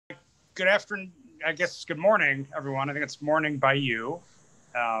Good afternoon. I guess good morning, everyone. I think it's morning by you.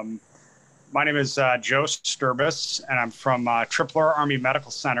 My name is Joe Sterbis, and I'm from Tripler Army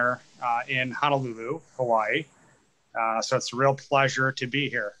Medical Center in Honolulu, Hawaii. So it's a real pleasure to be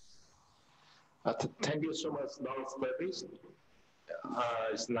here. Thank you so much, Dr. Sterbis.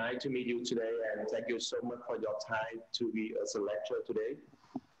 It's nice to meet you today, and thank you so much for your time to be as a lecturer today.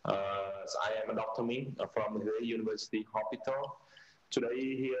 I am Dr. Min from the University Hospital.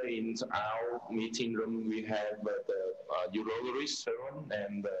 Today here in our meeting room, we have the urology surgeon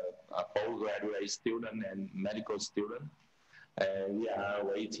and postgraduate student and medical student. And we are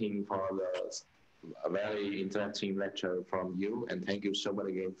waiting for a very interesting lecture from you. And thank you so much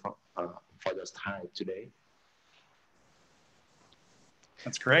again for your time today.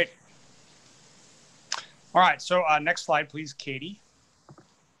 That's great. All right, so next slide, please, Katie.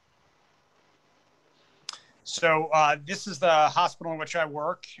 So this is the hospital in which I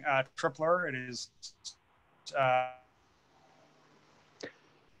work, Tripler. It is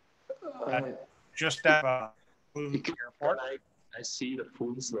just at the airport. I see the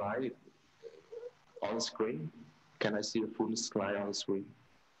full slide on screen. Can I see the full slide on screen?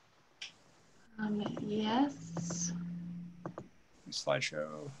 Yes.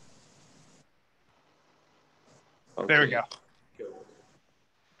 Slideshow. Okay. There we go.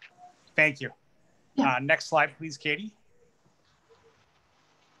 Thank you. Yeah. Next slide, please, Katie.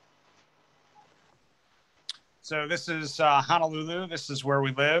 So this is Honolulu. This is where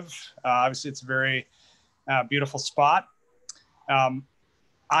we live. Obviously, it's a very beautiful spot.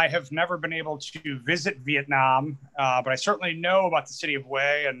 I have never been able to visit Vietnam, but I certainly know about the city of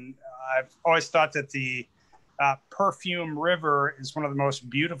Hue, and I've always thought that the Perfume River is one of the most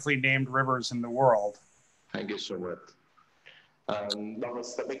beautifully named rivers in the world. Thank you so much. Dr.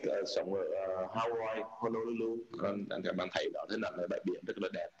 Sterbis, Hawaii, Honolulu, anh các bạn thấy đó thế nào là bãi biển rất là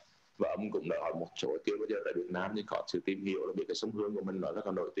đẹp. Và ông cũng đã hỏi một số kia bây giờ tại Việt Nam thì có sự tìm hiểu là biết cái sông Hương của mình nó rất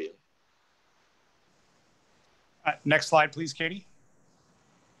là nổi tiếng. Next slide, please, Katie.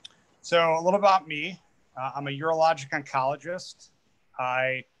 So a little about me. I'm a urologic oncologist.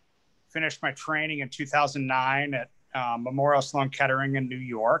 I finished my training in 2009 at Memorial Sloan Kettering in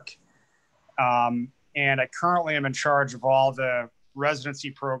New York. And I currently am in charge of all the residency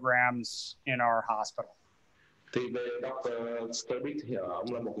programs in our hospital. Thì về Dr. Sterbis thì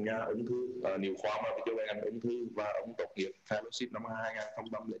ông là một nhà ung thư niệu khoa mà cho ngành ung thư và ông tốt nghiệp fellowship năm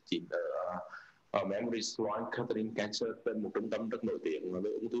 2009 ở Memorial Sloan Kettering Cancer,เป็นmột trung tâm rất nổi tiếng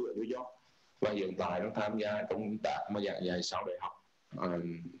về ung thư ở New York. Và hiện tại đang tham gia công tác mà giảng dạy sau đại học,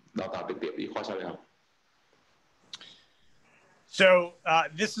 đào tạo trực tiếp y khoa sau đại học. So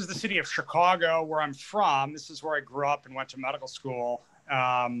this is the city of Chicago, where I'm from. This is where I grew up and went to medical school.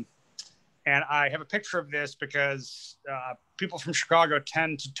 And I have a picture of this because people from Chicago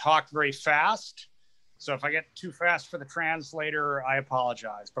tend to talk very fast. So if I get too fast for the translator, I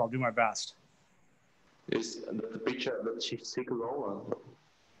apologize, but I'll do my best. Is the picture of the Chicago?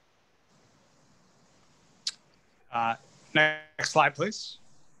 Next slide, please.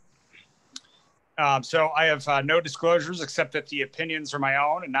 So I have no disclosures except that the opinions are my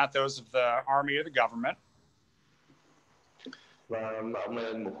own and not those of the Army or the government. Và ông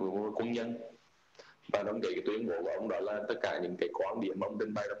là một công nhân và ông cái tuyên bố của ông đó là tất cả những cái quan điểm mà ông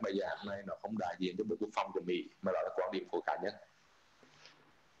trình bày trong bài giảng này nó không đại diện cho Bộ Quốc phòng của Mỹ mà đó là quan điểm của cá nhân.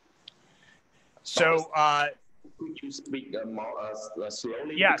 So could you speak more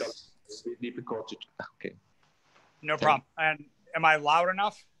slowly? Yes. Because it's difficult to. Okay. No problem. And am I loud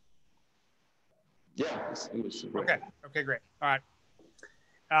enough? Yeah. Okay, great. All right.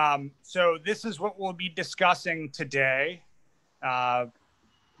 So this is what we'll be discussing today.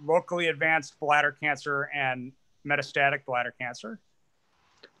 Locally advanced bladder cancer and metastatic bladder cancer.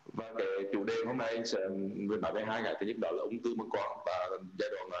 Và cái chủ đề hôm nay sẽ nói về hai cái, thứ nhất đó là ung thư bàng quang và giai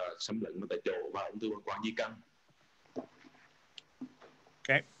đoạn xâm lấn tại chỗ và ung thư bàng quang di căn.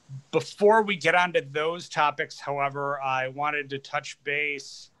 Okay. Before we get onto those topics, however, I wanted to touch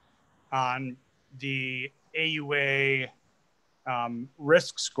base on the AUA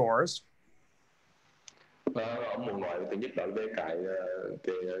risk scores. Ông muốn nói thứ nhất đó về cái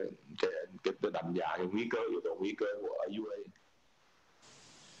đánh giá cái nguy cơ, yếu tố nguy cơ của AUA.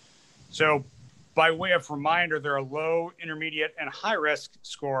 So by way of reminder, there are low, intermediate, and high risk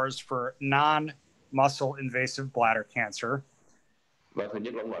scores for non-muscle invasive bladder cancer. Và thứ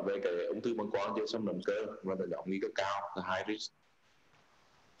nhất ông nói về cái ung thư bàng quang chưa xâm lấn cơ và là nhóm nguy cơ cao, the high risk.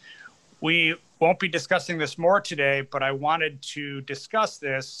 We won't be discussing this more today, but I wanted to discuss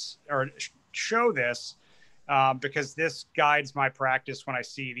this or show this because this guides my practice when I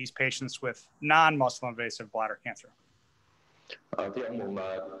see these patients with non-muscle invasive bladder cancer. Thì ông muốn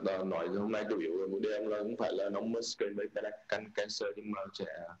nói hôm nay chủ yếu là vấn đề ông là không phải là nó mới screen với cancer, nhưng mà sẽ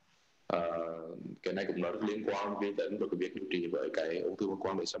cái này cũng nó rất liên quan vì đến cái việc điều trị với cái ung thư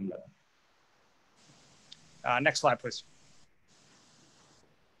quan để xâm lấn. Next slide, please.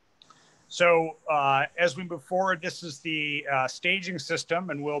 So as we move forward, this is the staging system,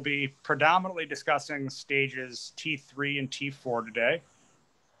 and we'll be predominantly discussing stages T3 and T4 today.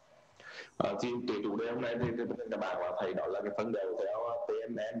 Thì chủ đề hôm nay thì các bạn có thấy đó là cái phần đầu theo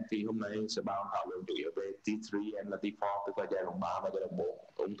PMN, thì hôm nay sẽ bao thảo luận chủ yếu về T3 và T4, tức là giai đoạn 3 và giai đoạn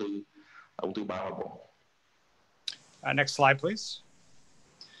 4, ung thư 3 và 4. Next slide, please.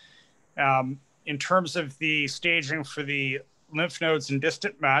 In terms of the staging for the lymph nodes and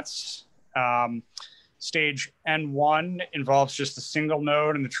distant mets, stage N1 involves just a single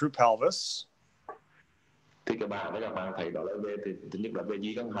node in the true pelvis. Thì các bạn thấy đó là về thứ nhất là về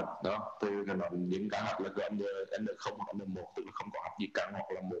di căn hạch đó, từ những căn hạch là N0 hoặc N1, tức là không có hạch di căn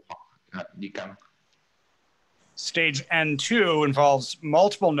hoặc là một hạch di căn. Stage N2 involves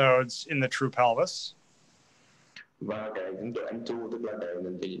multiple nodes in the true pelvis. Và cái độ N2 tức là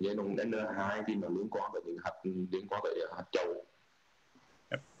cái giai đoạn N2 thì nó liên quan tới những hạch liên quan tới hạch chậu.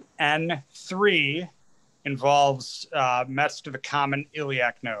 N3 involves mets to the common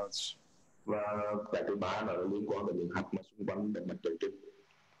iliac nodes. Và cái thứ ba là liên quan tới những hạch mà xung quanh động mạch chậu trứng.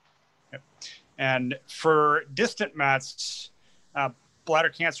 And for distant mets,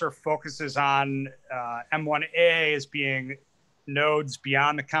 bladder cancer focuses on M1A as being nodes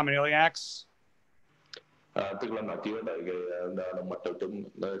beyond the common iliacs. Tức là nó chưa tới cái động mạch chậu trứng,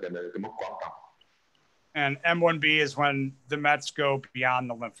 cái mốc quan trọng. And M1B is when the mets go beyond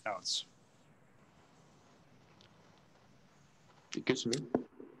the lymph nodes. Excuse me.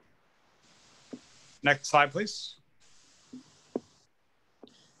 Next slide, please.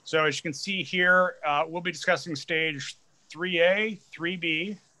 So as you can see here, we'll be discussing stage 3A,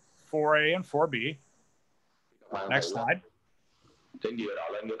 3B, 4A, and 4B. Next slide. Trên dưới đó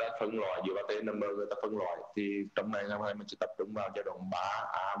là người ta phân loại, dựa vào tên number người ta phân loại. Thì trong này hôm nay mình sẽ tập trung vào giai đoạn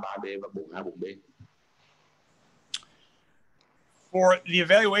 3A, 3B và 4A, 4B. For the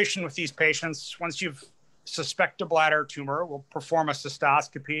evaluation with these patients, once you've suspect a bladder tumor, we'll perform a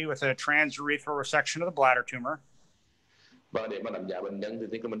cystoscopy with a transurethral resection of the bladder tumor. Và để mà đánh giá bệnh nhân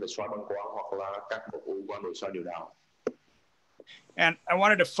thì mình phải xoay bằng quang hoặc là các bộ u qua nội soi niệu đạo. And I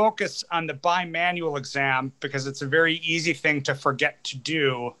wanted to focus on the bimanual exam because it's a very easy thing to forget to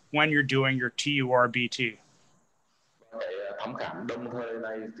do when you're doing your TURBT. Cái thăm khám đồng thời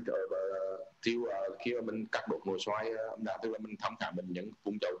này khi mà mình cắt đột nội soi âm đạo, tức là mình thăm khám bệnh nhân,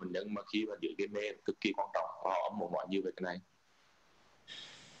 vùng chậu bệnh nhân mà khi mà giữ cái mê cực kỳ quan trọng, ông muốn nói như về cái này.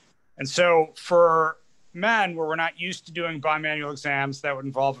 And so for men where we're not used to doing bimanual exams, that would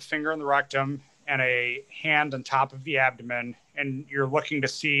involve a finger in the rectum and a hand on top of the abdomen, and you're looking to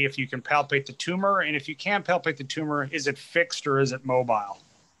see if you can palpate the tumor, and if you can palpate the tumor, is it fixed or is it mobile?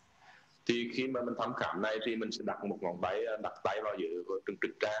 Thì khi mà mình thăm khám này thì mình sẽ đặt một ngón tay đặt tay vào giữa trứng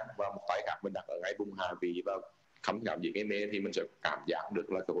trực tràng và một tay khác mình đặt ở ngay vùng hạ vị, và thăm khám dưới cái mê thì mình sẽ cảm giác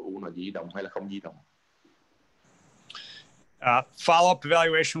được là cái khối u nó di động hay là không di động. Follow-up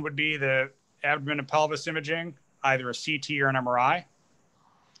evaluation would be the abdomen and pelvis imaging, either a CT or an MRI.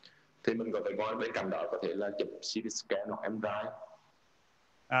 Thì mình có thể coi bên cạnh đó có thể là chụp CT scan hoặc MRI.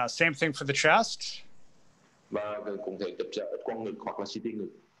 Same thing for the chest. Và cũng thể chụp quang ngực hoặc là CT ngực.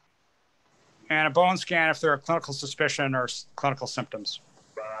 And a bone scan if there are clinical suspicion or clinical symptoms.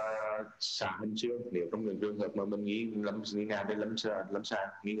 Và xạ hình xương nếu trong những trường hợp mà mình nghi ngờ đến lâm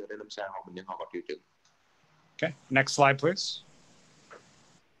sàng hoặc bệnh nhân họ có triệu chứng. Okay, next slide, please.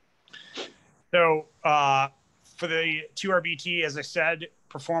 So for the TURBT, as I said,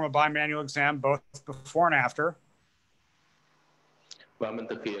 perform a bimanual exam both before and after. Và mình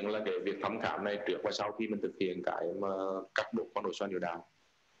thực hiện là cái việc thăm khám này trước và sau khi mình thực hiện cái mà cắt đột qua nội soi niệu đạo.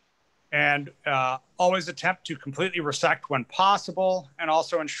 And always attempt to completely resect when possible, and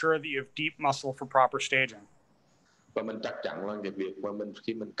also ensure that you have deep muscle for proper staging. Và mình chắc chắn là cái việc mà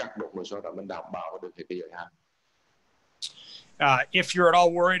khi mình cắt đột nội soi đó mình đảm bảo được cái giới hạn. If you're at all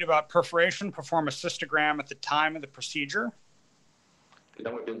worried about perforation, perform a cystogram at the time of the procedure. Thì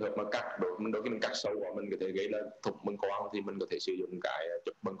trong cái trường hợp mà cắt đôi khi mình cắt sâu quá mình có thể gây ra thủng bằng quang thì mình có thể sử dụng cái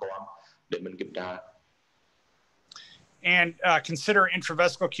chụp bằng quang để mình kiểm tra. And consider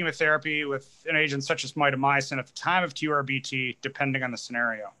intravesical chemotherapy with an agent such as mitomycin at the time of TURBT, depending on the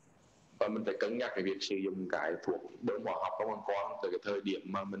scenario. Và mình phải cân nhắc cái việc sử dụng cái thuốc bơm hóa học bằng quang từ cái thời điểm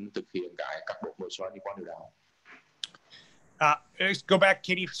mà mình thực hiện cái cắt đột nội soi đi qua niệu đạo. Go back,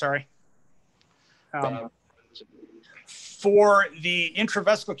 Katie. Sorry. For the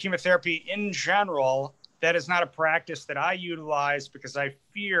intravesical chemotherapy in general, that is not a practice that I utilize because I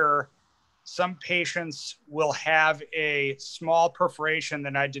fear some patients will have a small perforation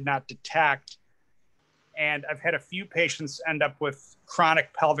that I did not detect. And I've had a few patients end up with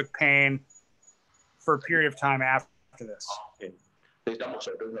chronic pelvic pain for a period of time after this. Thì trong một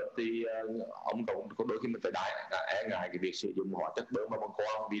số trường hợp thì ông có đôi khi mình phải e ngại cái việc sử dụng hóa chất bơm vào băng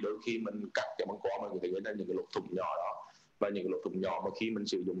quang, vì đôi khi mình cắt cái băng quang mình có thể gây ra những cái lỗ thủng nhỏ đó, và những cái lỗ thủng nhỏ mà khi mình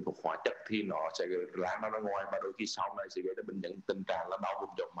sử dụng thuốc hóa chất thì nó sẽ lan ra ngoài, và đôi khi sau này sẽ gây ra bệnh nhân tình trạng là đau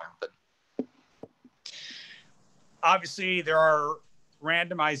bụng rộng mãn tính. Obviously, there are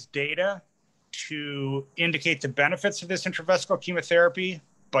randomized data to indicate the benefits of this intravesical chemotherapy,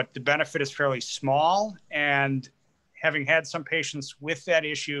 but the benefit is fairly small. And having had some patients with that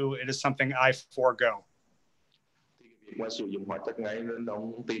issue, it is something I forego. Mà sử dụng hóa chất ngay nên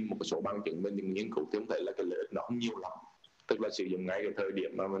ông tìm một số bằng chứng về những nghiên cứu thì thấy là cái lợi ích nó không nhiều lắm. Tức là sử dụng ngay cái thời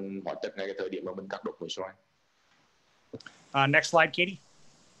điểm mà mình hóa chất ngay cái thời điểm mà mình cắt đột nội xoay. Next slide, Katie.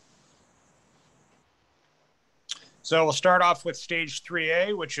 So we'll start off with stage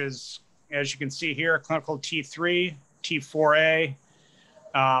 3A, which is, as you can see here, clinical T3, T4A,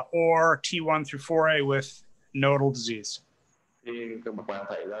 or T1 through 4A with nodal disease. Thì các bạn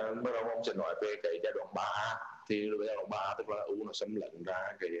thấy là bắt đầu ông sẽ nói về cái giai đoạn 3A. Thì giai đoạn 3 tức là u nó xâm lấn ra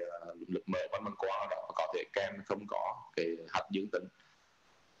cái lực mỡ và băng quang đó, có thể kèm không có cái hạch dương tính,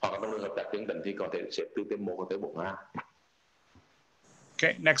 hoặc là trong trường hợp đặc dương tính thì có thể xếp từ T1 và T4A.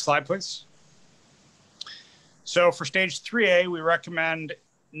 Okay, next slide, please. So for stage 3A, we recommend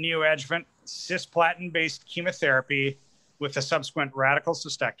neoadjuvant cisplatin-based chemotherapy with a subsequent radical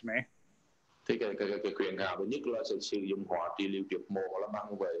cystectomy. Thì cái khuyến cáo thứ nhất là sẽ sử dụng hóa trị liệu trước mổ là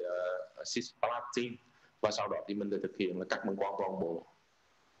bằng với cisplatin, và sau đó thì mình sẽ thực hiện là cắt băng quang toàn bộ.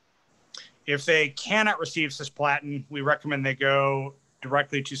 If they cannot receive cisplatin, we recommend they go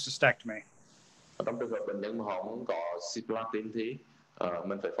directly to cystectomy. Trong trường hợp bệnh nhân mà họ không có cisplatin thì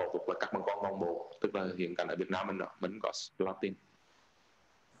mình phải phẫu thuật là cắt băng quang toàn bộ, tức là hiện cảnh ở Việt Nam mình có cisplatin.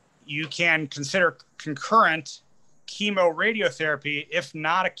 You can consider concurrent chemoradiotherapy if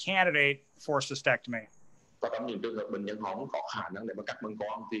not a candidate for cystectomy. Và trong những trường hợp bệnh nhân họ không có khả năng để mà cắt băng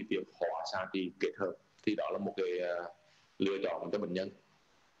quang thì việc hóa xạ trị kết hợp thì đó là một cái lựa chọn cho bệnh nhân.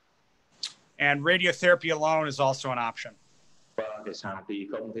 And radiotherapy alone is also an option. Và cái xạ trị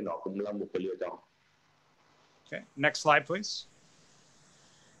không thì nó cũng là một cái lựa chọn. Okay, next slide, please.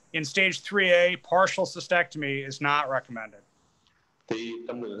 In stage 3A, partial cystectomy is not recommended. Thì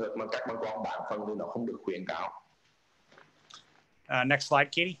trong trường hợp mà cắt băng quang bản phần thì nó không được khuyến cáo. Next slide,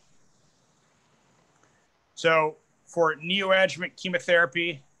 Katie. So for neoadjuvant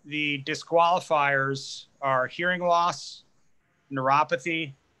chemotherapy, the disqualifiers are hearing loss,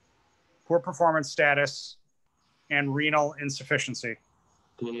 neuropathy, poor performance status, and renal insufficiency.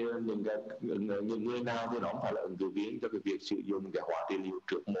 Thì những người nào thì nó không phải là ứng cử viên cho cái việc sử dụng cái hóa trị liệu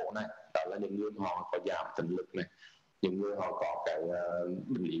trước mổ này, đó là những người họ có giảm thính lực này, những người họ có cái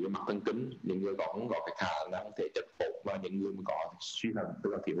bệnh lý về mặt thần kinh, những người không có cái khả năng thể chất tốt, và những người mà có suy thận, tức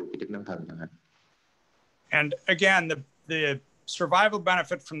là thiếu hụt cái chức năng thận chẳng hạn. And again, the survival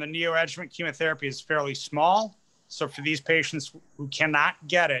benefit from the neoadjuvant chemotherapy is fairly small. So for these patients who cannot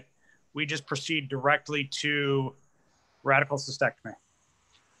get it, we just proceed directly to radical cystectomy.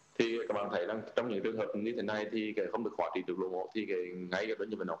 Thì các bạn thấy rằng trong những trường hợp như thế này thì cái không được hóa trị trước lỗ mổ thì ngay cái đó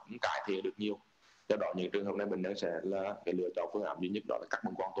như vậy nó cũng cải thiện được nhiều. Do đó những trường hợp này bệnh nhân sẽ là cái lựa chọn phương án duy nhất đó là cắt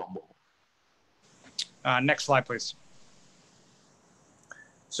băng quang toàn bộ. Next slide, please.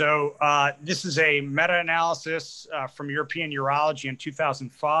 So this is a meta-analysis from European Urology in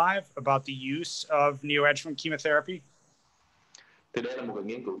 2005 about the use of neoadjuvant chemotherapy. Thì đây là một cái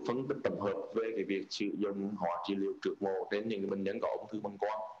nghiên cứu phân tích tổng hợp về cái việc sử dụng hóa trị liệu trước mổ trên những bệnh nhân có ung thư băng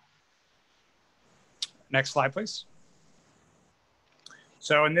quang. Next slide, please.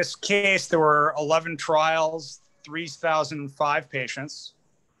 So in this case, there were 11 trials, 3,005 patients.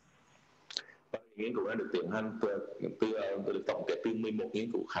 Nghiên cứu này được tiến hành từ tổng kết từ 11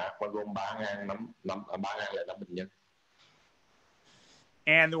 nghiên cứu khác và gồm 3.005 bệnh nhân.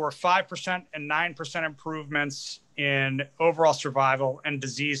 And there were 5% and 9% improvements in overall survival and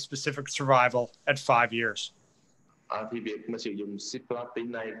disease-specific survival at 5 years. Thì việc mà sử dụng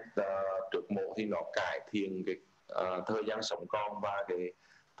cisplatin này trước mổ thì nó cải thiện cái thời gian sống còn và cái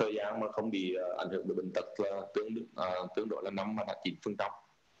thời gian mà không bị ảnh hưởng bởi bệnh tật là tương đối là 5 và đạt 9%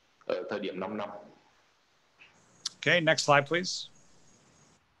 ở thời điểm 5 năm. Okay, next slide, please.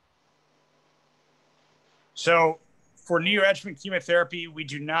 So for neoadjuvant chemotherapy, we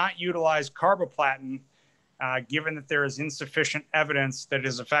do not utilize carboplatin given that there is insufficient evidence that it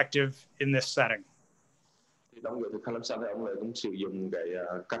is effective in this setting. Thì trong việc thực hành lâm sàng thì ông lại cũng sử dụng cái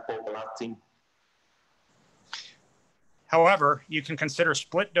carboplatin. However, you can consider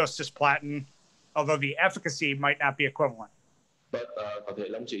split dose cisplatin, although the efficacy might not be equivalent. Có thể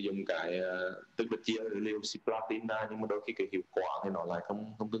lắm sử dụng cái tức là chia liều cisplatin ra, nhưng mà đôi khi cái hiệu quả thì nó lại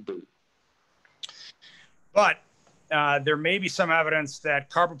không tương tự. But there may be some evidence that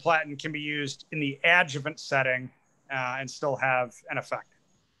carboplatin can be used in the adjuvant setting and still have an effect.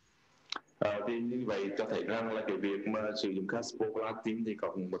 Thì như vậy cho thấy rằng là cái việc mà sử dụng carboplatin thì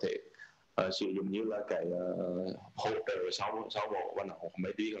còn có thể sử dụng như là cái hỗ trợ sau mổ, và nó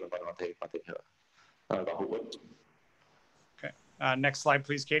mấy đi còn có thể có hữu ích. Okay. Next slide,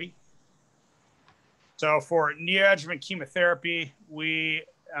 please, Katie. So for neoadjuvant chemotherapy, we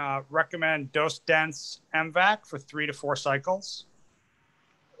recommend dose-dense MVAC for 3 to 4 cycles.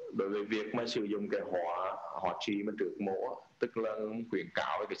 Đối với việc mà sử dụng cái hóa trị mà trước mổ, tức là khuyến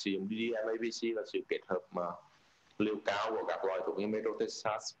cáo cái sử dụng DDM-ABC là sự kết hợp mà liều cao của các loại thuốc như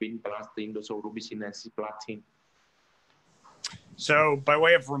methotrexate, spinplastin, doxorubicin, and cisplatin. So by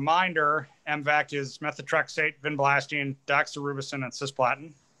way of reminder, MVAC is methotrexate, vinblastine, doxorubicin, and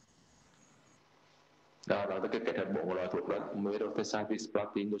cisplatin. Đó là cái kết hợp bộ loại thuốc đó, methotrexate,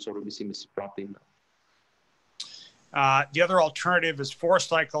 cisplatin, doxorubicin, and cisplatin. The other alternative is 4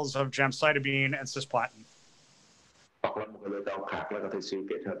 cycles of gemcitabine and cisplatin. Hoặc là một cái lựa chọn khác là có thể sự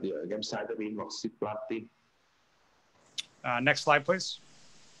kết hợp giữa gemcitabine hoặc cisplatin. Next slide, please.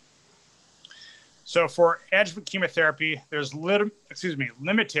 So for adjuvant chemotherapy, there's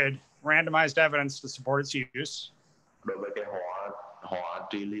limited randomized evidence to support its use. Đối với cái hóa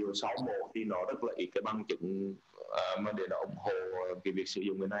trị liệu sau mổ thì nó rất là ít cái bằng chứng mà để nó ủng hộ cái việc sử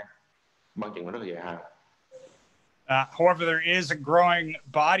dụng cái này. Bằng chứng nó rất là giới hạn. However, there is a growing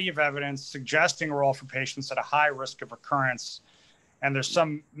body of evidence suggesting a role for patients at a high risk of recurrence. And there's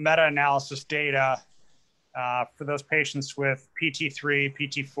some meta-analysis data for those patients with PT3,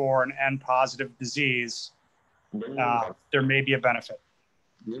 PT4, and N-positive disease. There may be a benefit.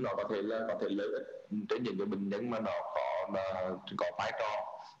 Nhưng nó có thể lợi ích trên những cái bệnh nhân mà nó có vai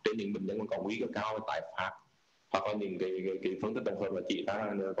trò, trên những bệnh nhân mà có nguy cơ cao về tái phát, hoặc là những cái phương thức tổng hợp là chỉ ra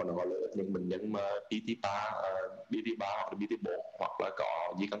còn nó có lợi ích những bệnh nhân mà PT3, BT3 hoặc là BT4 hoặc là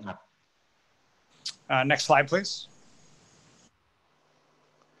có di căn hạch. Next slide, please.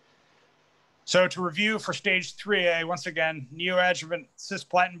 So to review for stage 3A, once again, neoadjuvant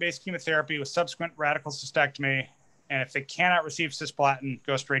cisplatin-based chemotherapy with subsequent radical cystectomy. And if they cannot receive cisplatin,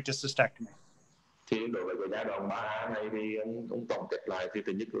 go straight to cystectomy. Thì đối với giai đoạn 3 này thì ông tổng kết lại thì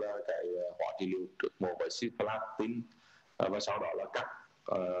thứ nhất là cái hóa trị liệu trước mổ với cisplatin, và sau đó là cắt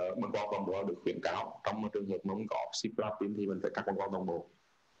băng quang toàn bộ được khuyến cáo. Trong một trường hợp mà không có cisplatin thì mình phải cắt băng quang toàn bộ.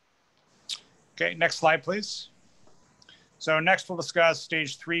 Okay, next slide, please. So next we'll discuss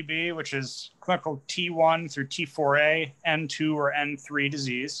stage 3B, which is clinical T1 through T4A, N2 or N3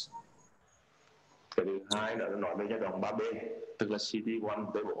 disease. Cái thứ hai là nói về giai đoạn 3B, tức là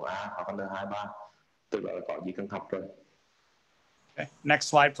CT1, T4A hoặc là N23, tức là có di căn hạch rồi. Okay, next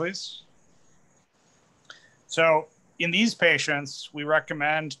slide, please. So in these patients, we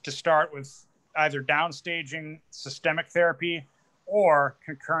recommend to start with either downstaging systemic therapy or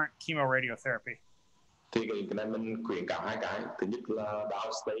concurrent chemoradiotherapy. Thì cái này mình khuyến cáo hai cái. Thứ nhất là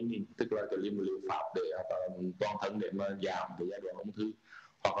downstaging, tức là cái liều pháp để toàn thân để mà giảm cái giai đoạn ung thư,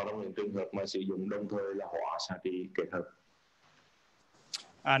 hoặc là trong những trường hợp mà sử dụng đồng thời là hóa xạ trị kết hợp.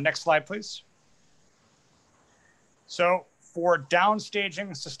 Next slide, please. So for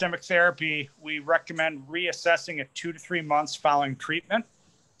downstaging systemic therapy, we recommend reassessing at 2 to 3 months following treatment.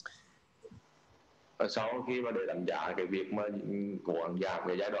 Sau khi mà để đánh giá cái việc mà của giảm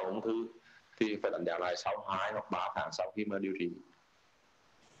cái giai đoạn ung thư thì phải đánh giá lại sau 2 hoặc 3 tháng sau khi mà điều trị.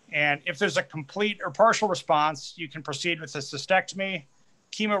 And if there's a complete or partial response, you can proceed with a cystectomy,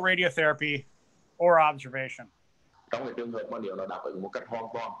 chemoradiotherapy, or observation. Trong cái trường hợp mà nếu nó đáp ứng một cách hoàn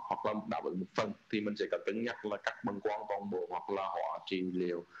toàn hoặc là đáp ứng một phần thì mình sẽ cần cân nhắc là cắt băng quang toàn bộ hoặc là hóa trị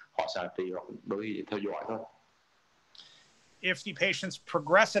liệu, hóa xạ trị hoặc đối với theo dõi thôi. If the patients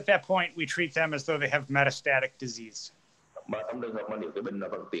progress at that point, we treat them as though they have metastatic disease. Mà trong trường hợp mà nếu cái bệnh nó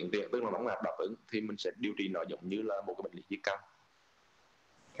vẫn tiến triển, tức là nó không đáp ứng, thì mình sẽ điều trị nó giống như là một cái bệnh lý di căn.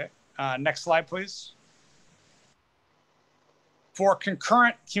 Okay. Next slide, please. For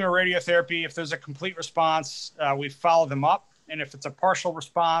concurrent chemoradiotherapy, if there's a complete response, we follow them up. And if it's a partial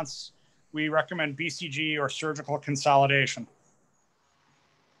response, we recommend BCG or surgical consolidation.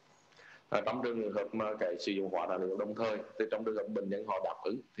 Trong trường hợp mà cái sử dụng hóa trị liệu đồng thời, thì trong trường hợp bệnh nhân họ đáp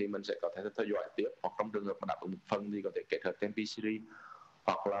ứng thì mình sẽ có thể theo dõi tiếp, hoặc trong trường hợp mà đáp ứng một phần thì có thể kết hợp thêm BCG,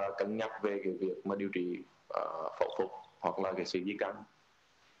 hoặc là cân nhắc về cái việc mà điều trị phẫu thuật hoặc là cái sự di căn.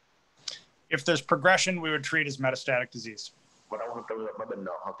 If there's progression, we would treat as metastatic disease. Và trong trường hợp mà bệnh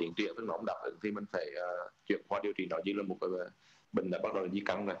đó họ tiến triển nó không đáp ứng thì mình phải chuyển qua điều trị nó như là một cái bệnh đã bắt đầu di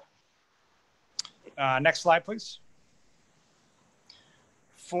căn rồi. Next slide, please.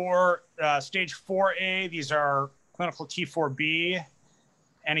 For stage 4A, these are clinical T4B,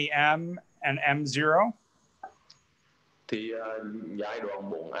 NEM, and M0. Thì giai đoạn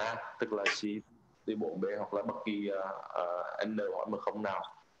 4A, tức là T4B hoặc là bất kỳ N hoặc M0 nào,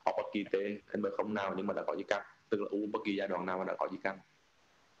 hoặc bất kỳ T, M0 nào nhưng mà đã có di căn, tức là u bất kỳ giai đoạn nào mà đã có di căn.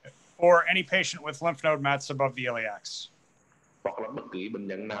 Or any patient with lymph node mets above the iliacs. Hoặc là bất kỳ bệnh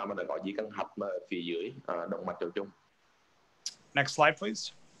nhân nào mà đã có di căn hạch mà phía dưới động mạch tiểu chung. Next slide,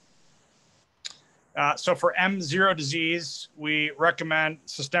 please. So for M0 disease, we recommend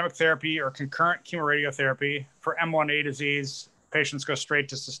systemic therapy or concurrent chemoradiotherapy. For M1A disease, patients go straight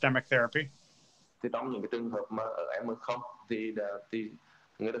to systemic therapy. Thì trong những cái trường hợp mà ở M0 thì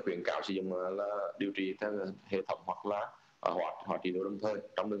người ta khuyến cáo sử dụng là điều trị theo hệ thống hoặc là hóa trị liệu đồng thời.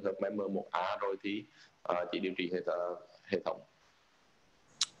 Trong trường hợp M1A rồi thì chỉ điều trị hệ thống.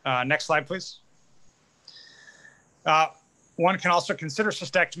 Next slide, please. One can also consider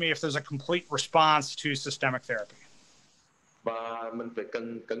cystectomy if there's a complete response to systemic therapy. Và mình phải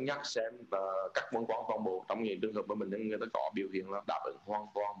cân nhắc xem các món quán toàn bộ trong những trường hợp mà bệnh nhân người ta có biểu hiện là đáp ứng hoàn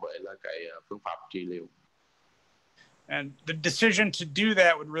toàn với là cái phương pháp trị liệu. And the decision to do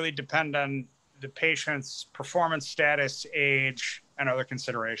that would really depend on the patient's performance status, age, and other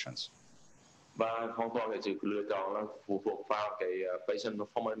considerations. Và hoàn toàn cái sự lựa chọn là phụ thuộc vào cái patient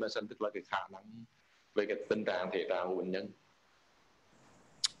performance, tức là cái khả năng về cái tình trạng thể trạng của bệnh nhân.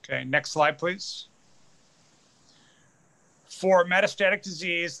 Okay, next slide, please. For metastatic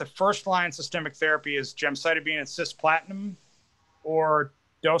disease, the first line systemic therapy is gemcitabine and cisplatin, or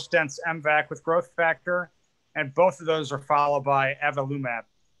dose-dense MVAC with growth factor, and both of those are followed by IVUmed.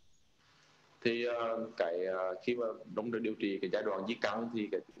 Thì khi mà đúng được điều trị cái giai đoạn di căn thì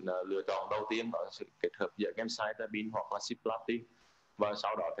cái lựa chọn đầu tiên đó là sự kết hợp giữa gemcitabine hoặc là cisplatin, và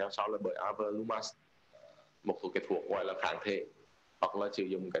sau đó theo sau là bởi IVUmed, một số cái thuốc gọi là kháng thể, hoặc là sử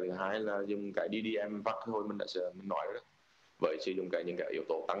dụng cái thứ hai là dùng cái DDM vắc hồi mình nói đó, với sử dụng những cái yếu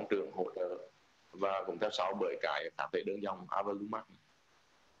tố tăng trưởng hỗ trợ, và cũng theo sau bởi cái kháng thể đơn dòng IVUmed.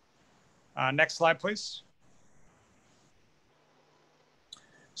 Next slide, please.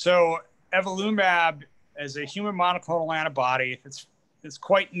 So Evolumab is a human monoclonal antibody. It's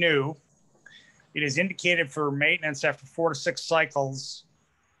quite new. It is indicated for maintenance after 4 to 6 cycles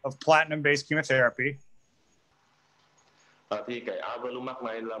of platinum-based chemotherapy. Thì cái IVUmed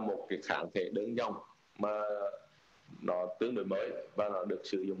này là một cái kháng thể đơn dòng mà nó tương đối mới và nó được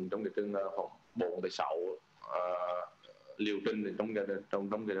sử dụng trong cái trường khoảng 4 tới 6 liệu trình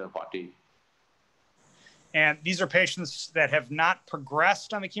trong cái hóa trị. And these are patients that have not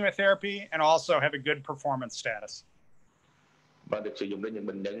progressed on the chemotherapy and also have a good performance status. Và được sử dụng đến những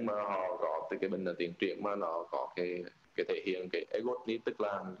bệnh nhân mà họ có cái bệnh tiến triển mà nó có cái thể hiện cái EGOT, tức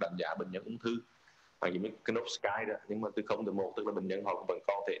là đánh giá bệnh nhân ung thư, hoặc những cái nốt sky đó, nhưng mà từ 0 tới 1 tức là bệnh nhân họ vẫn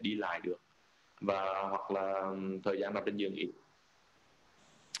có thể đi lại được và hoặc là thời gian nằm trên giường ít.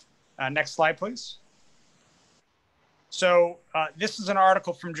 Next slide, please. So this is an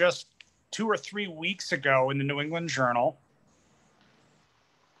article from just 2 or 3 weeks ago in the New England Journal.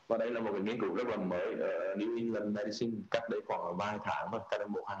 Và đây là một cái nghiên cứu rất là mới ở New England Medicine, cách đây khoảng vài tháng thôi, cách đây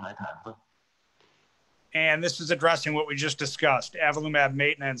 1-2 tháng thôi. And this is addressing what we just discussed, Evolumab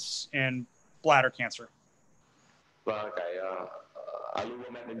maintenance in bladder cancer. Và cái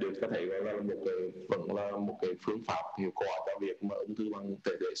IVUmed được có thể gọi là một cái phương pháp hiệu quả cho việc mà ung thư bằng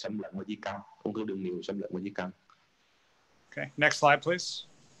thể để xâm lấn và di căn, ung thư đường niệu xâm lấn và di căn. Okay, next slide, please.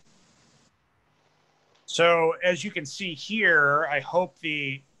 So as you can see here, I hope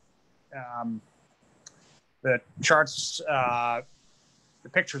the charts, the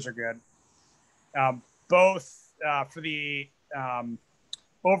pictures are good. Both for the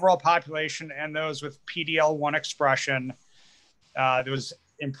overall population and those with PD-L1 expression, there was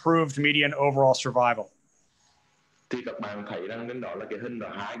improved median overall survival. Thì các bạn thấy rằng đến đó là cái hình là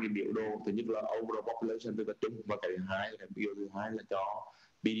hai cái biểu đồ, thứ nhất là overall population tức là chung, và cái thứ hai là cho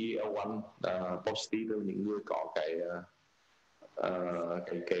PD-L1 positive, những người có cái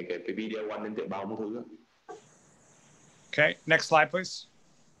PD-L1 lên tế bào ung thư. Okay, next slide, please.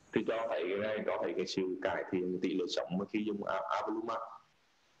 Thì cho thấy cái sự cải thiện tỷ lệ sống khi dùng IVUmed.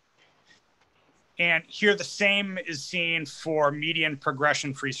 And here the same is seen for median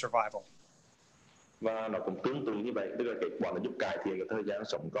progression-free survival. Và nó cũng tương tự như vậy, tức là kết quả nó giúp cải thiện cái thời gian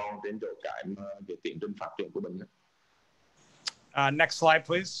sống còn trên chỗ cái tiến trình phát triển của bệnh. Next slide,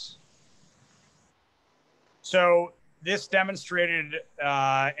 please. So this demonstrated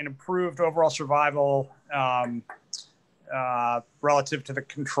an improved overall survival relative to the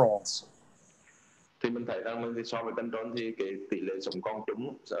controls. Thì mình thấy rằng thì so với control thì cái tỷ lệ sống con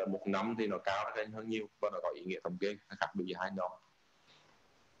trúng một năm thì nó cao hơn nhiều và nó có ý nghĩa thống kê khác biệt giữa hai nhóm.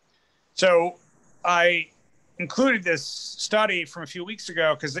 So I included this study from a few weeks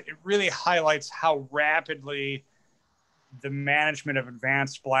ago because it really highlights how rapidly the management of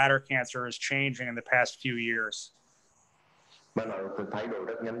advanced bladder cancer is changing in the past few years. Mà nó thay đổi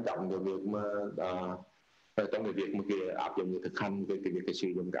rất nhanh chóng cái việc mà trong cái việc mà áp dụng thực hành về cái sử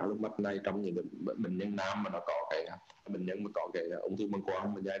dụng cả lúc mắt này trong những bệnh nhân nam mà nó có cái bệnh nhân mà có cái ung thư bàng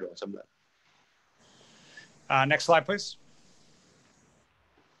quang mà giai đoạn xâm lấn. Next slide, please.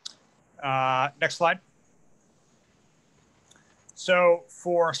 Next slide. So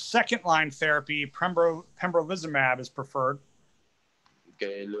for second-line therapy, pembrolizumab is preferred. Cái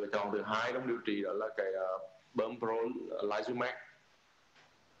lựa chọn thứ hai trong điều trị đó là cái pembrolizumab.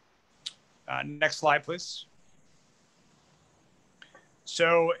 Next slide, please.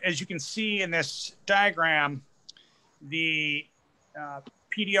 So as you can see in this diagram, the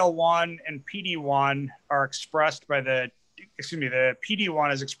PD-L1 and PD-1 are expressed by the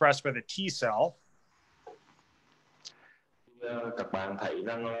PD-1 is expressed by the T cell. Các bạn thấy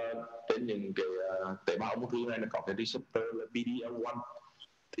rằng trên những cái tế bào ung thư này nó có cái receptor là PD-L1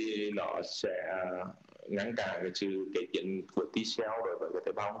 thì nó sẽ ngăn cản cái sự kết dính của T cell đối với cái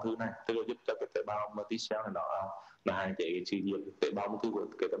tế bào ung thư này, tức là giúp cho cái tế bào mà T cell này nó hạn chế cái sự diệt tế bào ung thư của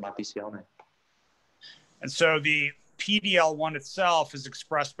cái tế bào T cell này. And so the PD-L1 itself is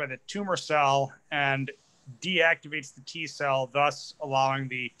expressed by the tumor cell and deactivates the T cell, thus allowing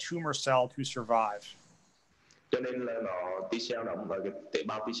the tumor cell to survive. Cho nên là nó T cell nó và cái tế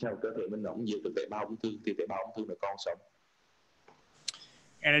bào T cell cơ thể mình nó cũng diệt được tế bào ung thư thì tế bào ung thư nó còn sống.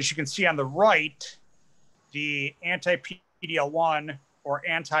 And as you can see on the right, the anti-PD-L1 or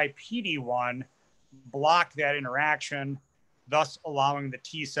anti-PD-1 block that interaction, thus allowing the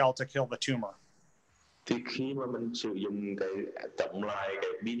T cell to kill the tumor. Thì khi mà mình sử dụng cái chống lại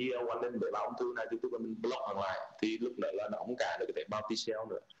cái PD-L1 lên tế bào ung thư này thì tức là mình block lại thì lúc đó là nó không cản được cái tế bào T cell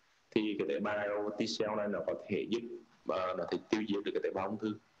nữa. Thì cái tế bào T cell này nó có thể giúp nó thể tiêu diệt được cái tế bào ung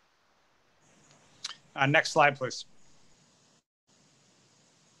thư. Next slide, please.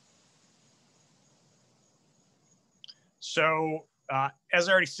 So as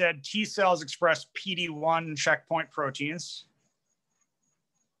I already said, T cells express PD-1 checkpoint proteins.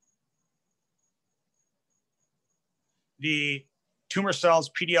 The tumor cells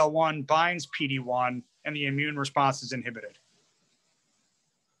PD-L1 binds PD-1 and the immune response is inhibited.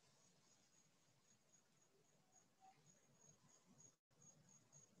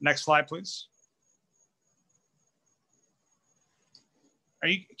 Next slide, please.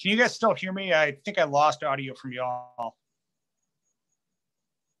 Can you guys still hear me? I think I lost audio from y'all.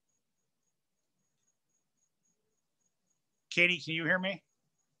 Katie, can you hear me?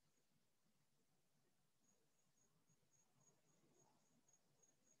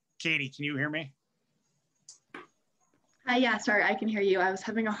 Katie, can you hear me? Yeah, sorry, I can hear you. I was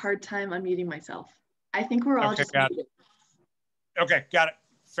having a hard time unmuting myself. I think we're all just muted. Okay, got it.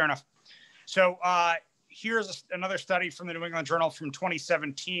 Fair enough. So here's another study from the New England Journal from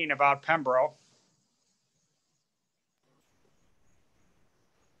 2017 about Pembro.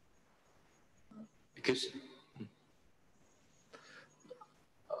 Because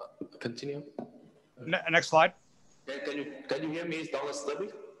continue. Next slide. Can you hear me, Dr.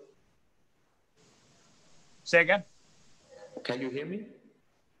 Sterbis? Say again. Can you hear me?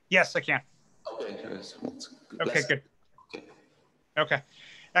 Yes, I can. Okay. Okay, good. Okay,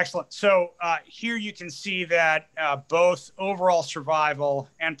 excellent. So here you can see that both overall survival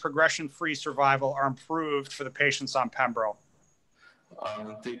and progression-free survival are improved for the patients on Pembro.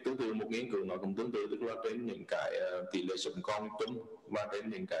 Thì tương tự một nghiên cứu nó cũng tương tự, tức là trên những cái tỷ lệ sống con chung và trên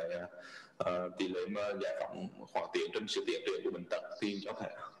những cái tỷ lệ mà giải phóng hoặc tiến trình sự tiến triển của bệnh tật thì cho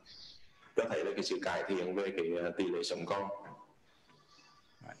thấy là cái sự cải thiện về cái tỷ lệ sống con.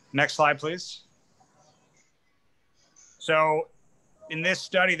 Next slide, please. So in this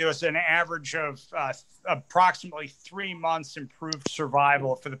study, there was an average of approximately 3 months improved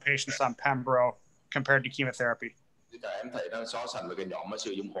survival for the patients on Pembro compared to chemotherapy. Các em thấy đang so sánh với cái nhóm mà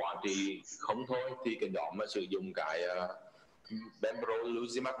sử dụng hóa trị không thôi thì cái nhóm mà sử dụng cái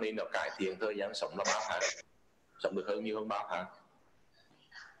pembrolizumab này nó cải thiện thời gian sống là 3 tháng, sống được nhiều hơn 3 tháng.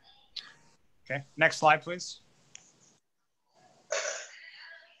 Okay, next slide, please.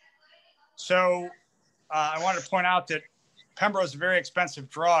 So I wanted to point out that Pembro is a very expensive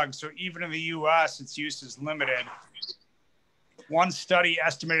drug, so even in the U.S., its use is limited. One study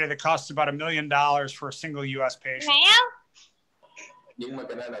estimated the cost about $1 million for a single U.S. patient. Nhưng mà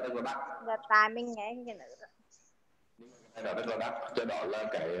cái này là rất là đắt. Là rất là đắt, cái đó là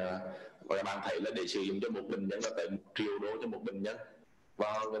và các bạn thấy là để sử dụng cho một bệnh nhân là tới 1 triệu đô cho một bệnh nhân,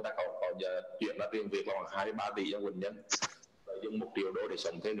 và người ta có chuyển ra tiền Việt là khoảng 23 tỷ cho bệnh nhân, và dùng 1 triệu đô để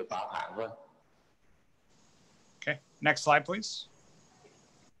sống thêm được 3 tháng thôi. Okay, next slide, please.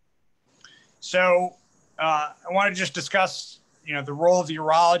 So I want to just discuss, the role of the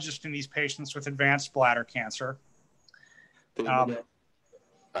urologist in these patients with advanced bladder cancer.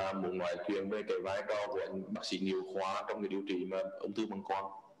 Muốn nói chuyện về cái vai trò của bác sĩ nội khoa trong cái điều trị mà ung thư bàng quang.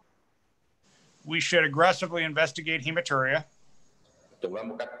 We should aggressively investigate hematuria. Chúng ta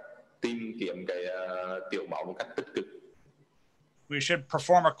một cách tìm kiếm cái tiểu máu một cách tích cực. We should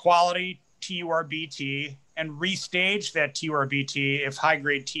perform a quality TURBT and restage that TURBT if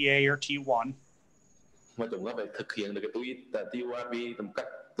high-grade TA or T1. Mà chúng ta phải thực hiện được cái TURBT một cách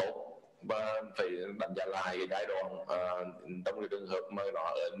tốt và phải đánh giá lại cái giai đoạn trong cái trường hợp mà nó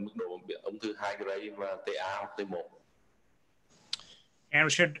ở mức độ ung thư high-grade và TA hoặc T1. And we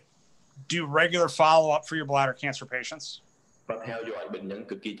should do regular follow-up for your bladder cancer patients. Và theo dõi bệnh nhân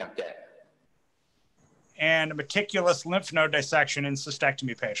cực kỳ chặt chẽ. And a meticulous lymph node dissection in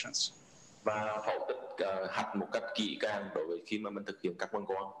cystectomy patients. Và phẫu thuật hạch một cách kỹ càng đối với khi mà mình thực hiện các bàng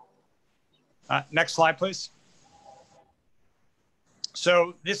quang. Next slide, please. So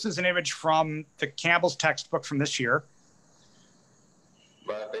this is an image from the Campbell's textbook from this year.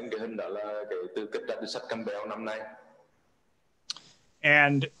 Và trên cái hình đó là cái từ kết ra từ sách Campbell năm nay.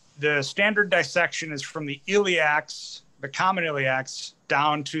 And the standard dissection is from the iliacs, the common iliacs,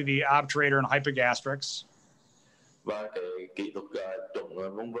 down to the obturator and hypogastrics. Và cái kỹ thuật chuẩn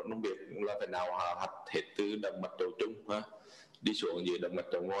vung biệt là phải nào hạch hết từ động mạch trậu trung đi xuống dưới động mạch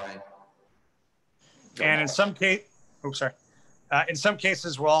trậu ngoài. And in some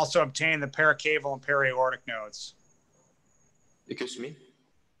cases, we'll also obtain the paracaval and periaortic nodes. Excuse me?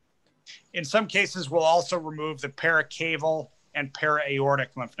 In some cases, we'll also remove the paracaval and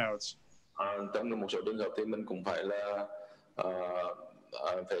para-aortic lymph nodes. Trong một số trường hợp thì mình cũng phải là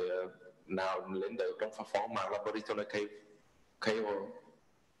phải nào lên tới trong format laboratory cable.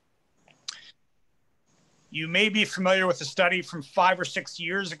 You may be familiar with a study from 5 or 6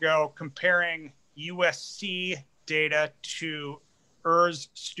 years ago comparing USC data to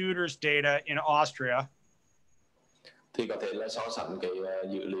Studer's data in Austria. Thì có thể là so sánh cái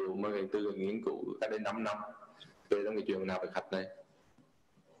dữ liệu mà từ nghiên cứu cách đây 5 năm về trong cái chuyện nào về khách này.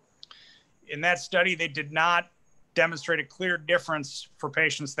 In that study, they did not demonstrate a clear difference for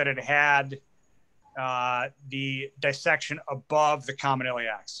patients that had the dissection above the common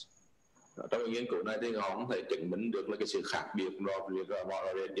iliacs. Trong nghiên cứu này thì họ không thể chứng minh được là cái sự khác biệt giữa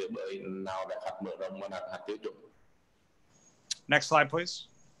bởi nào đã hạch mở rộng và nào hạch tiêu chuẩn. Next slide, please.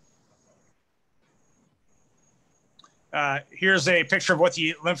 Here's a picture of what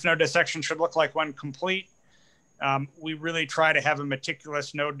the lymph node dissection should look like when complete. We really try to have a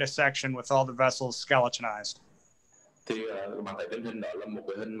meticulous node dissection with all the vessels skeletonized. Thì bạn thấy trên hình đó là một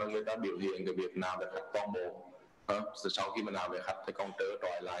cái hình mà người ta biểu hiện cái việc nào để hạch toàn bộ. Sau khi mà nào về hạch thì còn trớ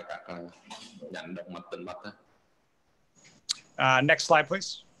trọi lại các nhánh động mạch tĩnh mạch. Next slide,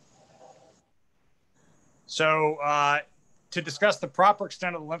 please. So to discuss the proper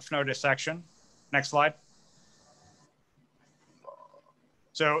extent of the lymph node dissection, next slide.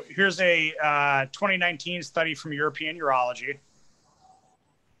 So here's a 2019 study from European Urology.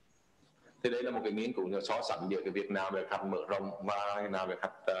 Thì đây là một cái nghiên cứu so sánh giữa cái việc nào về hạch mở rộng và nào về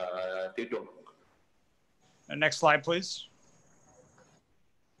hạch tiêu chuẩn. Next slide, please.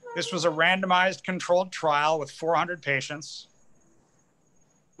 This was a randomized controlled trial with 400 patients.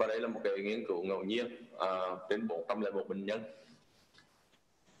 Và đây là một cái nghiên cứu ngẫu nhiên trên 401 bệnh nhân.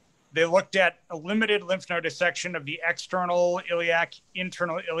 They looked at a limited lymph node dissection of the external iliac,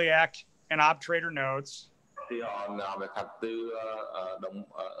 internal iliac, and obturator nodes. Thì họ nào về hạch từ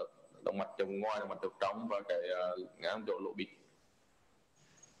động mạch trồng ngoài, động mạch trồng trong và cái ngang chỗ lỗ bịch.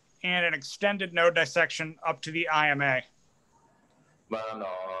 And an extended node dissection up to the IMA. Và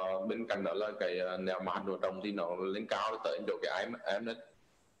nó bên cạnh đó là cái nẻo mà hạch trồng thì nó lên cao tới chỗ cái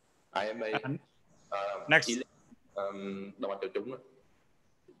IMA. Next. Động mạch trồng trúng.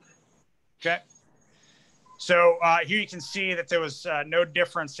 Okay. So here you can see that there was no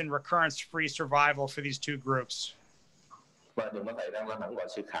difference in recurrence-free survival for these two groups. Và chúng ta thấy rằng là không có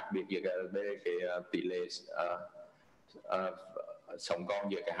sự khác biệt giữa cái tỷ lệ sống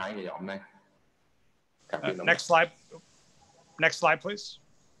con giữa cái hai cái nhóm này. Next slide, please.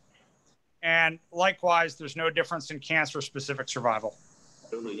 And likewise, there's no difference in cancer-specific survival.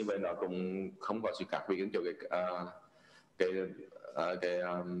 Tương tự như vậy, nó cũng không có sự khác biệt trong cái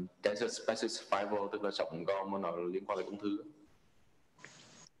cancer-specific survival, tức là sống con mà nó liên quan đến ung thư.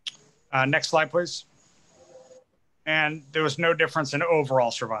 Next slide, please. and there was no difference in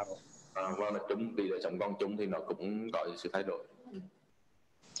overall survival. Vâng, trúng tỷ lệ chồng con trúng thì nó cũng có sự thay đổi.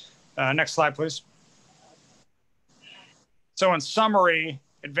 Next slide, please. So in summary,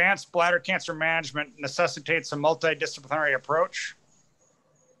 advanced bladder cancer management necessitates a multidisciplinary approach.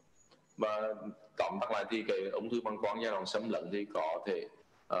 Và tóm tắt lại thì cái ung thư bàng quang giai đoạn xâm lấn thì có thể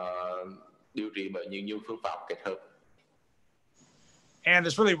điều trị bởi nhiều phương pháp kết hợp. And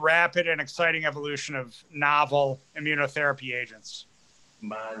there's really rapid and exciting evolution of novel immunotherapy agents.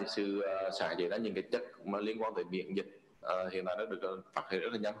 Mà sự sáng chế ra những cái chất mà liên quan tới miễn dịch hiện tại nó được phát hiện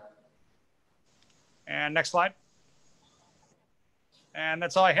rất là nhanh. And next slide. And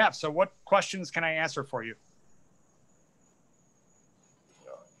that's all I have. So what questions can I answer for you?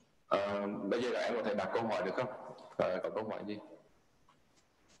 Bây giờ là em có thể đặt câu hỏi được không? Có câu hỏi gì?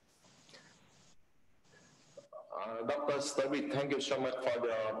 Dr. Sterbis, thank you so much for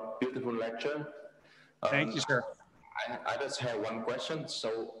the beautiful lecture. Thank you, sir. I just have one question.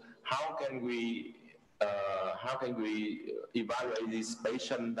 So, how can we evaluate this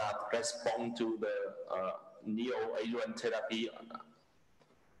patient that respond to the neoadjuvant therapy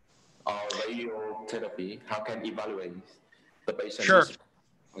or radiotherapy? How can evaluate the patient? Sure.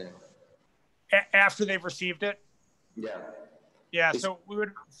 Yeah. After they've received it? Yeah. Yeah, so we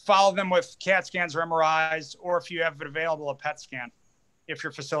would follow them with CAT scans or MRIs, or if you have it available, a PET scan, if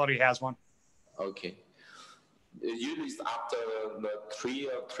your facility has one. Okay. Usually it's after the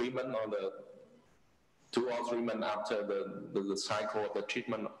 3 months or the 2 or 3 months after the cycle of the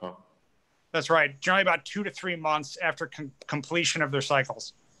treatment. That's right. Generally about 2 to 3 months after completion of their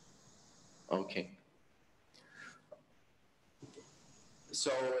cycles. Okay.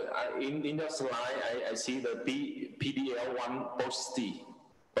 So in the slide, I see the PD-L1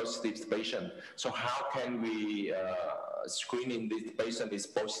 positive patient. So how can we screen in this patient is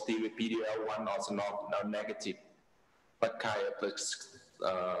positive with PD-L1 also not negative? What kind of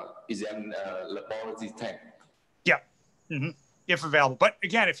is an laboratory test? Yeah. Mm-hmm. If available. But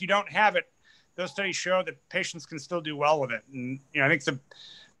again, if you don't have it, those studies show that patients can still do well with it. And I think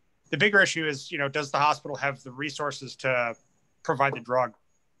the bigger issue is, does the hospital have the resources to provide the drug?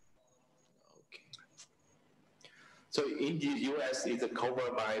 Okay. So in the US, is it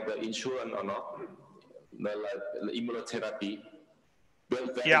covered by the insurance or not? The immunotherapy?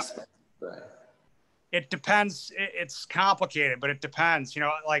 Yeah. It depends. It's complicated, but it depends.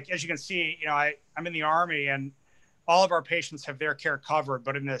 Like as you can see, I'm in the Army, and all of our patients have their care covered.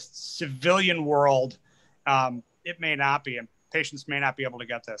 But in the civilian world, it may not be, and patients may not be able to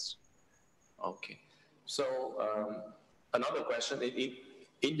get this. Okay. So another question: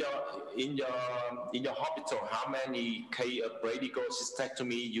 in your hospital, how many case of radical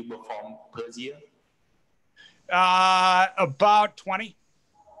cystectomy you perform per year? About 20.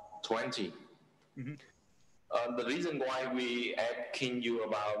 20. Mm-hmm. The reason why we asking you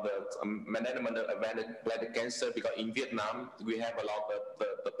about the management of bladder cancer, because in Vietnam we have a lot of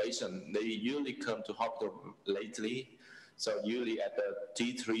the patients. They usually come to hospital lately, so usually at the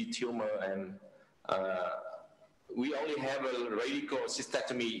T3 tumor, and we only have a radical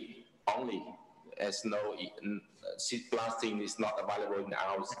cystectomy only, as no cyst blasting is not available in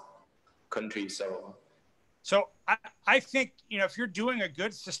our country. So I think, if you're doing a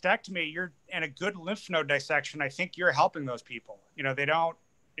good cystectomy, and a good lymph node dissection, I think you're helping those people.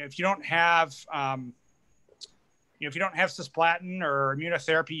 If you don't have, cisplatin or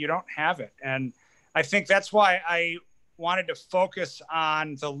immunotherapy, you don't have it. And I think that's why I wanted to focus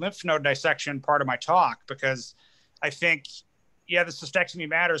on the lymph node dissection part of my talk, because I think, the cystectomy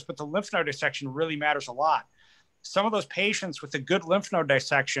matters, but the lymph node dissection really matters a lot. Some of those patients with a good lymph node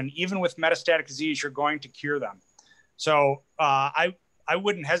dissection, even with metastatic disease, you're going to cure them. So I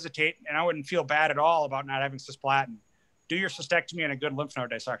wouldn't hesitate, and I wouldn't feel bad at all about not having cisplatin. Do your cystectomy and a good lymph node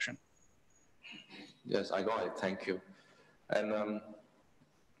dissection. Yes, I got it. Thank you. And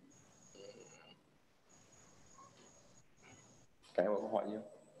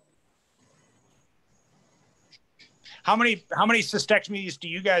how many cystectomies do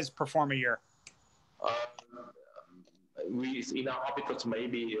you guys perform a year? We in our hospitals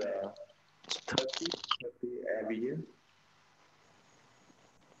maybe 30 every year.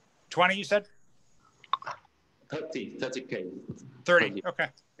 20, you said? 30K. 30. Okay.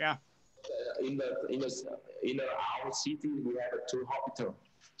 Yeah. In our city we have 2 hospitals,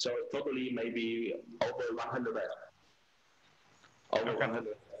 so totally maybe over 100 beds. Over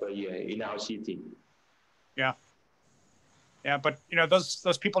 100 per year in our city. Yeah. Yeah, but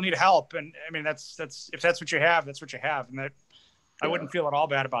those people need help, and I mean that's if that's what you have, that's what you have, and I wouldn't feel at all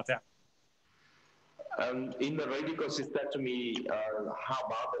bad about that. In the radical cystectomy, how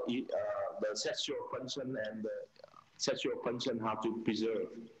about the sexual function and sexual function have to preserve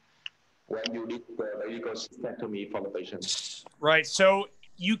when you did the radical cystectomy for the patient? Right. So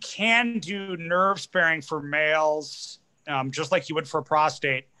you can do nerve sparing for males, just like you would for a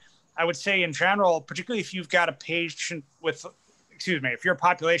prostate. I would say in general, particularly if you've got a patient with, if your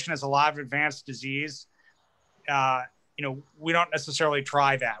population has a lot of advanced disease, we don't necessarily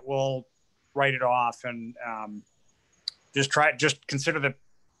try that. We'll write it off and just consider the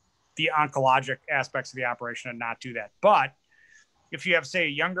oncologic aspects of the operation and not do that. But if you have, say, a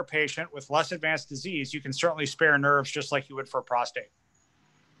younger patient with less advanced disease, you can certainly spare nerves just like you would for a prostate.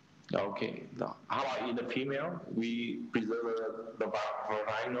 Okay. Now, how about in the female? We preserve the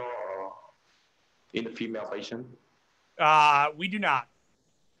vagina or in the female patient? We do not.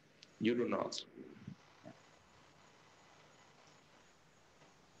 You do not.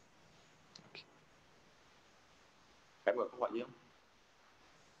 Okay. Em có câu hỏi gì không?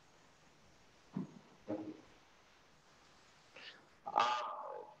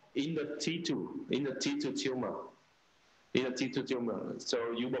 In the T2 tumor, so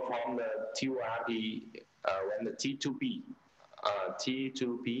you perform the TURP when the T2P,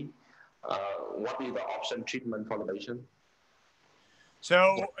 what is the option treatment for the patient?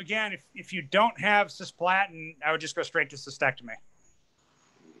 So again, if you don't have cisplatin, I would just go straight to cystectomy.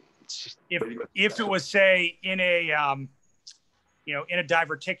 If it was, say, in a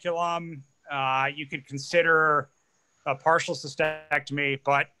diverticulum, you could consider a partial cystectomy,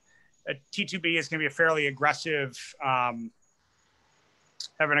 but a T2B is going to be a fairly aggressive, have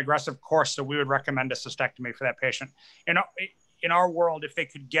an aggressive course, so we would recommend a cystectomy for that patient. In our world, if they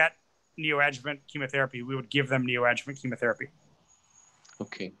could get neoadjuvant chemotherapy, we would give them neoadjuvant chemotherapy.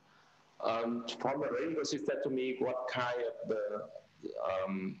 Okay. From the radical cystectomy, what kind of the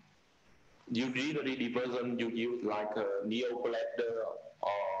urinary diversion you use, like a neo-bladder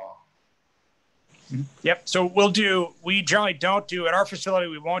or? Yep. So we generally don't do, at our facility,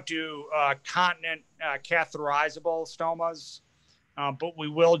 we won't do continent catheterizable stomas, but we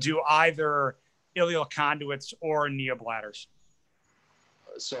will do either ileal conduits or neobladders.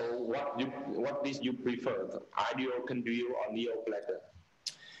 So what did you prefer, ideal conduit or neobladder?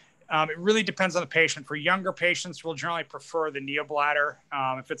 It really depends on the patient. For younger patients, we'll generally prefer the neobladder.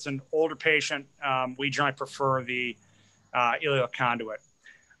 If it's an older patient, we generally prefer the ileal conduit.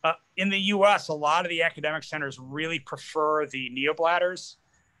 In the U.S., a lot of the academic centers really prefer the neobladders,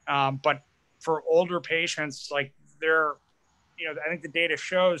 but for older patients, like I think the data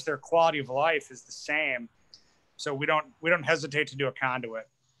shows their quality of life is the same, so we don't hesitate to do a conduit,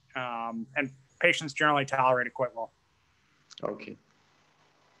 and patients generally tolerate it quite well. Okay.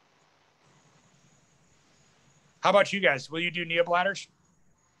 How about you guys? Will you do neobladders?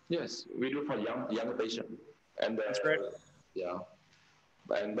 Yes, we do for younger patient, and that's great. Yeah.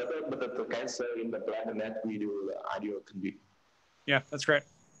 But the cancer in the bladder net, we do the ideal conduit. Yeah, that's great.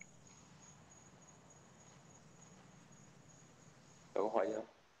 Có câu hỏi gì không?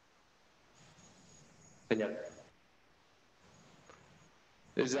 Thầy Nhật.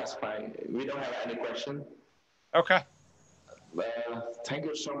 That's fine. We don't have any question. Okay. Thank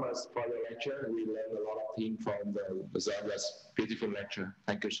you so much for the lecture. We learned a lot of things from the Sterbis beautiful lecture.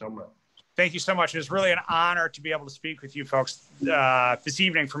 Thank you so much. Thank you so much. It was really an honor to be able to speak with you folks this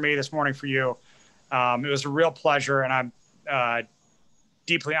evening for me, this morning for you. It was a real pleasure, and I'm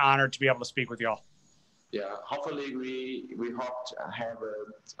deeply honored to be able to speak with you all. Yeah, hopefully we hope to have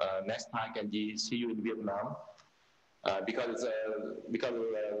next time can see you in Vietnam. Because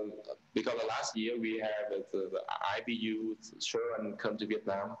last year we had the IVU show and come to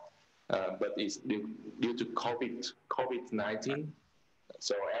Vietnam, but it's due to COVID-19.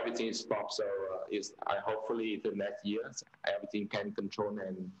 So everything is stopped. So I hopefully the next year everything can control,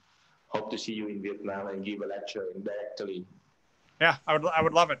 and hope to see you in Vietnam and give a lecture directly. Yeah, I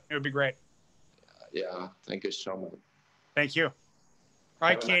would love it. It would be great. Yeah, thank you so much. Thank you. All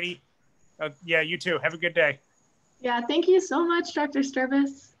right, Katie. Yeah, you too. Have a good day. Yeah, thank you so much, Dr.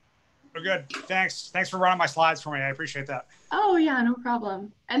 Sterbis. We're good. Thanks for running my slides for me. I appreciate that. Oh yeah, no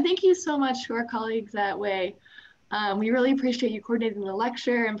problem. And thank you so much to our colleagues at Way. We really appreciate you coordinating the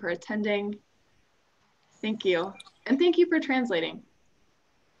lecture and for attending. Thank you. And thank you for translating.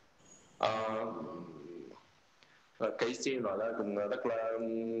 Casey nói là cũng rất là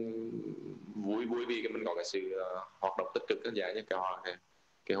vui vì mình có cái sự hoạt động tích cực cái dạng như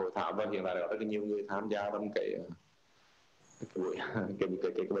cái hội thảo, và hiện tại có rất là nhiều người tham gia trong cái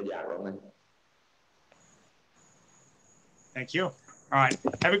bài giảng đó này. Thank you. All right.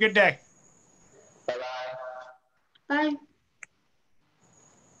 Have a good day. Bye bye. Bye.